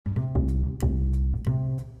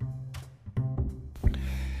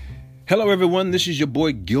Hello, everyone. This is your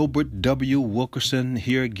boy Gilbert W. Wilkerson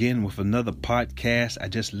here again with another podcast. I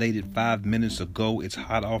just laid it 5 minutes ago. It's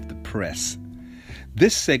hot off the press.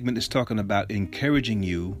 This segment is talking about encouraging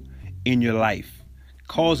you in your life,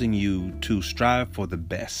 causing you to strive for the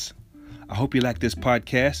best. I hope you like this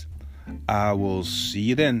podcast. I will see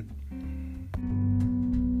you then.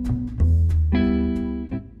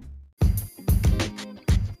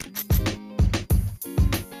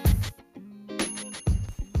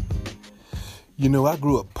 You know, I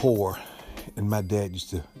grew up poor, and my dad used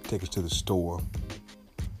to take us to the store.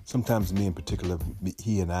 Sometimes me in particular,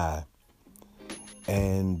 he and I.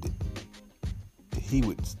 And he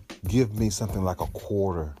would give me something like a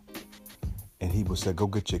quarter, and he would say, go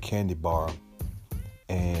get your candy bar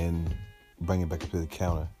and bring it back up to the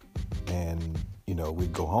counter. And, you know,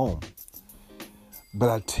 we'd go home. But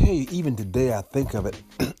I tell you, even today I think of it,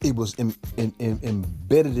 it was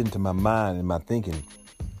embedded into my mind and my thinking.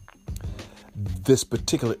 This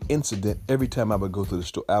particular incident, every time I would go to the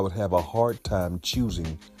store, I would have a hard time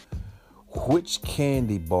choosing which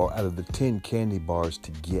candy bar out of the 10 candy bars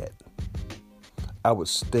to get. I would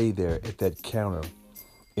stay there at that counter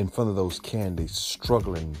in front of those candies,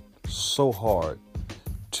 struggling so hard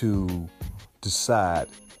to decide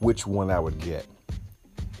which one I would get.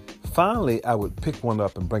 Finally, I would pick one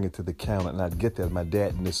up and bring it to the counter, and I'd get there. My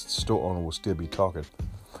dad and this store owner would still be talking.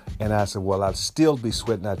 And I said, well, I'd still be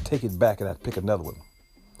sweating. I'd take it back and I'd pick another one.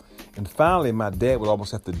 And finally, my dad would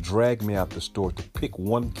almost have to drag me out the store to pick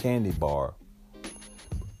one candy bar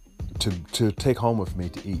to take home with me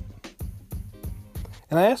to eat.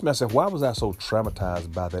 And I asked myself, why was I so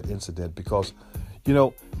traumatized by that incident? Because, you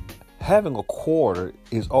know, having a quarter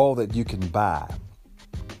is all that you can buy.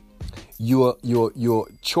 Your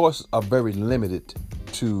choices are very limited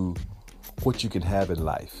to what you can have in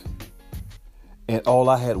life. And all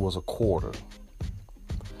I had was a quarter.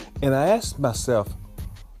 And I asked myself,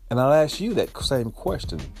 and I'll ask you that same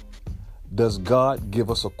question. Does God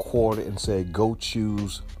give us a quarter and say, go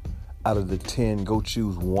choose out of the 10, go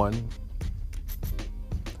choose one?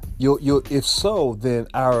 If so, then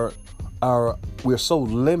we're so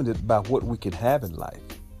limited by what we can have in life.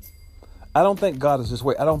 I don't think God is this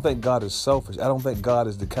way. I don't think God is selfish. I don't think God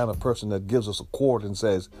is the kind of person that gives us a quarter and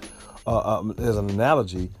says, as an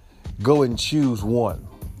analogy, go and choose one.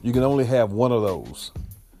 You can only have one of those.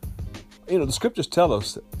 You know, the scriptures tell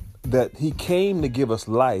us that he came to give us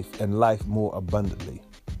life and life more abundantly.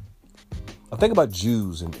 I think about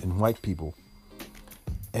Jews and white people.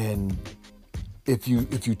 And if you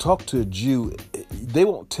talk to a Jew, they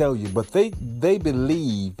won't tell you, but they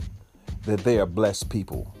believe that they are blessed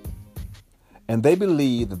people. And they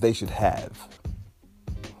believe that they should have.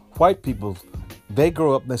 White people, they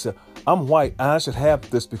grow up and they say, I'm white, I should have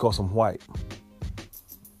this because I'm white.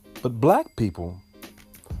 But black people,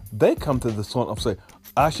 they come to the point of say,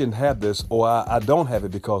 I shouldn't have this, or I don't have it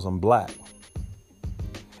because I'm black.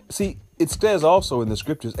 See, it says also in the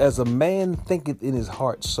scriptures, as a man thinketh in his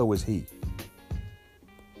heart, so is he.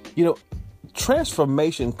 You know,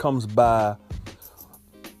 transformation comes by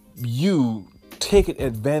you taking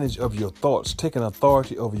advantage of your thoughts, taking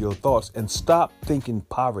authority over your thoughts, and stop thinking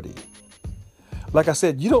poverty. Like I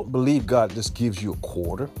said, you don't believe God just gives you a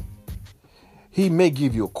quarter. He may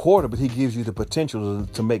give you a quarter, but he gives you the potential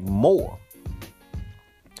to make more.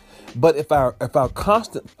 But if our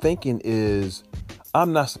constant thinking is,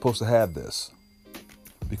 I'm not supposed to have this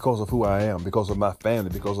because of who I am, because of my family,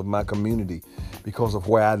 because of my community, because of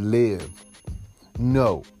where I live.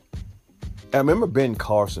 No. I remember Ben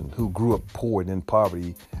Carson, who grew up poor and in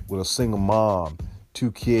poverty with a single mom,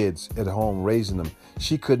 2 kids at home raising them.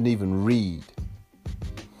 She couldn't even read.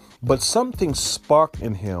 But something sparked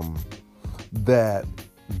in him that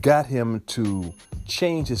got him to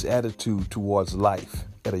change his attitude towards life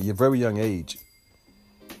at a very young age.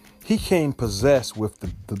 He came possessed with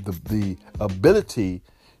the ability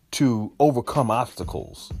to overcome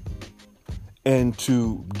obstacles and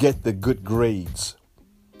to get the good grades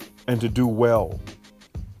and to do well.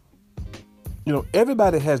 You know,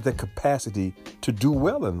 everybody has that capacity to do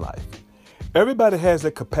well in life. Everybody has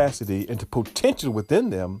that capacity and the potential within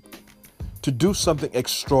them to do something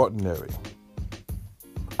extraordinary.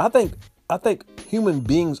 I think human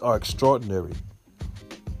beings are extraordinary.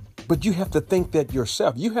 But you have to think that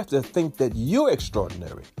yourself. You have to think that you're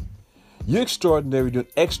extraordinary. You're extraordinary doing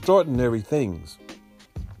extraordinary things.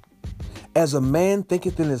 As a man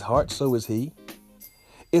thinketh in his heart, so is he.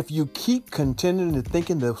 If you keep continuing to think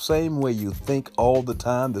in the same way you think all the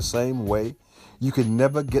time, the same way, you can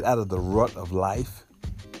never get out of the rut of life.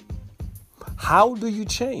 How do you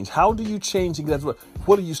change? How do you change and get out of the rut?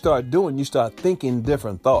 What do you start doing? You start thinking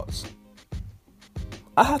different thoughts.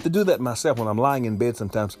 I have to do that myself when I'm lying in bed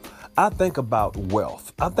sometimes. I think about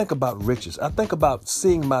wealth. I think about riches. I think about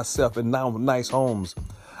seeing myself in now nice homes.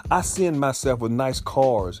 I see myself with nice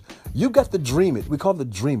cars. You got to dream it. We call it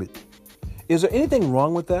dream it. Is there anything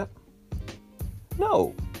wrong with that?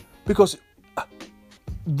 No, because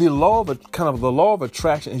the law of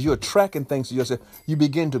attraction, as you're attracting things to yourself, you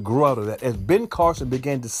begin to grow out of that. As Ben Carson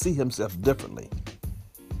began to see himself differently,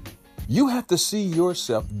 you have to see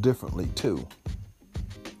yourself differently too.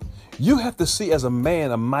 You have to see as a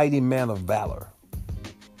man, a mighty man of valor.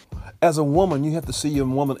 As a woman, you have to see your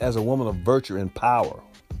woman as a woman of virtue and power,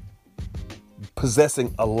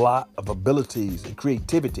 possessing a lot of abilities and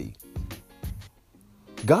creativity.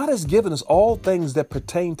 God has given us all things that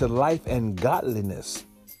pertain to life and godliness.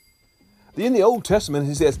 In the Old Testament,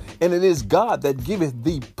 he says, and it is God that giveth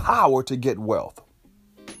thee power to get wealth.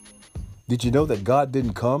 Did you know that God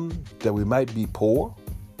didn't come that we might be poor?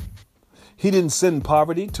 He didn't send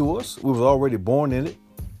poverty to us. We were already born in it.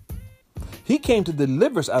 He came to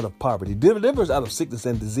deliver us out of poverty, deliver us out of sickness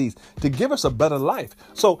and disease, to give us a better life.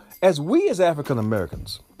 So as we as African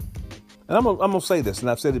Americans, and I'm going to say this, and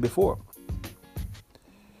I've said it before,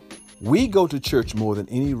 we go to church more than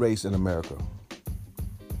any race in America.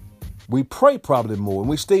 We pray probably more, and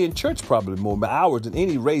we stay in church probably more hours than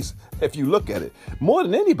any race, if you look at it, more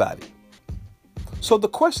than anybody. So the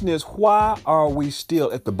question is, why are we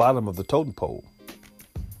still at the bottom of the totem pole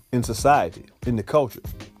in society, in the culture?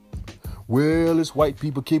 Well, it's white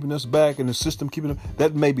people keeping us back and the system keeping us.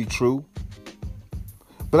 That may be true.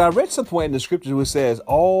 But I read somewhere in the scripture where it says,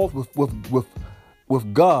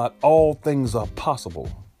 with God, all things are possible.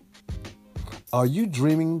 Are you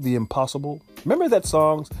dreaming the impossible? Remember that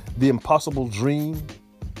song, The Impossible Dream?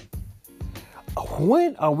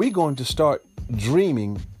 When are we going to start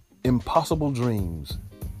dreaming impossible dreams?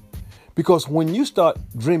 Because when you start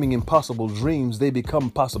dreaming impossible dreams, they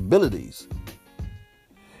become possibilities.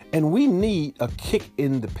 And we need a kick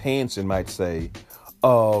in the pants, you might say,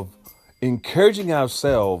 of encouraging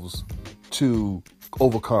ourselves to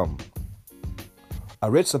overcome. I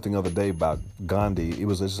read something the other day about Gandhi. It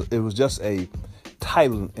was just a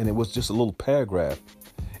title, and it was just a little paragraph.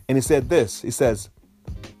 And he said this. He says,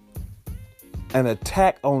 an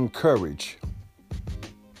attack on courage.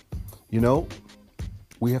 You know,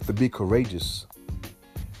 we have to be courageous,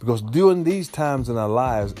 because during these times in our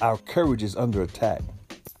lives, our courage is under attack.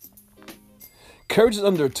 Courage is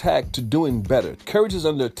under attack to doing better. Courage is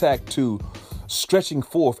under attack to stretching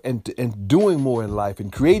forth and doing more in life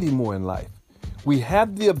and creating more in life. We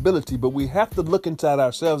have the ability, but we have to look inside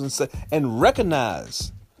ourselves and say, and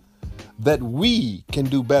recognize that we can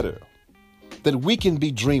do better, that we can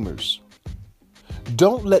be dreamers.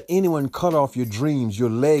 Don't let anyone cut off your dreams, your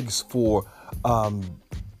legs for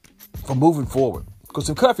moving forward. Because if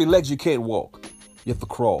you cut off your legs, you can't walk. You have to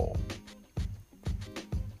crawl.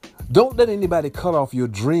 Don't let anybody cut off your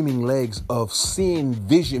dreaming legs of seeing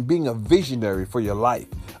vision, being a visionary for your life,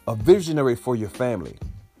 a visionary for your family.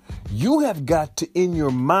 You have got to, in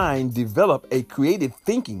your mind, develop a creative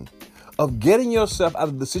thinking of getting yourself out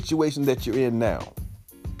of the situation that you're in now.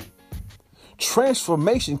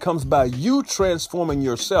 Transformation comes by you transforming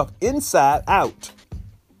yourself inside out.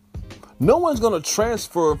 No one's going to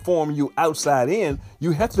transform you outside in.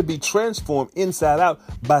 You have to be transformed inside out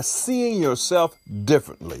by seeing yourself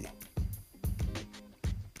differently.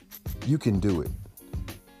 You can do it.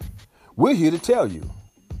 We're here to tell you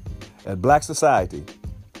at Black Society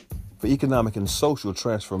for Economic and Social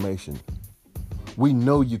Transformation, we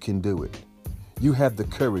know you can do it. You have the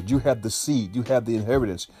courage, you have the seed, you have the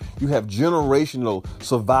inheritance, you have generational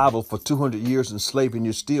survival for 200 years in slavery, and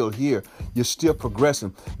you're still here, you're still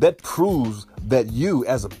progressing. That proves that you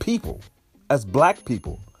as a people, as Black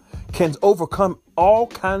people, can overcome all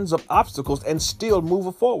kinds of obstacles and still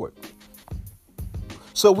move forward.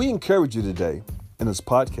 So we encourage you today in this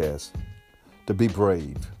podcast to be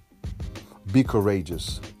brave, be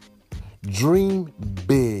courageous, dream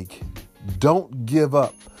big, don't give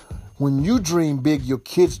up. When you dream big, your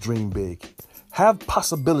kids dream big. Have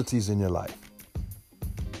possibilities in your life.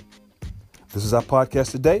 This is our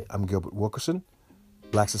podcast today. I'm Gilbert Wilkerson,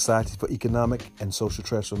 Black Society for Economic and Social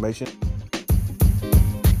Transformation.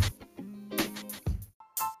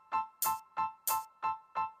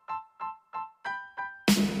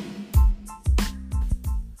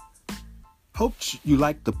 Hope you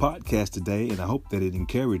liked the podcast today, and I hope that it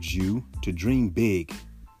encouraged you to dream big.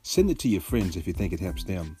 Send it to your friends if you think it helps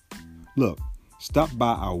them. Look, stop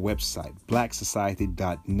by our website,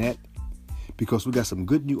 blacksociety.net, because we got some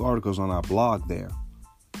good new articles on our blog there.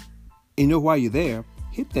 And while you're there,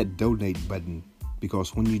 hit that donate button,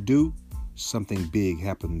 because when you do, something big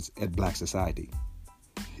happens at Black Society.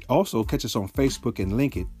 Also, catch us on Facebook and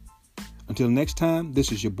link it. Until next time,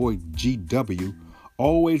 this is your boy GW.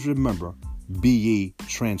 Always remember, be ye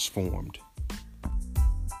transformed.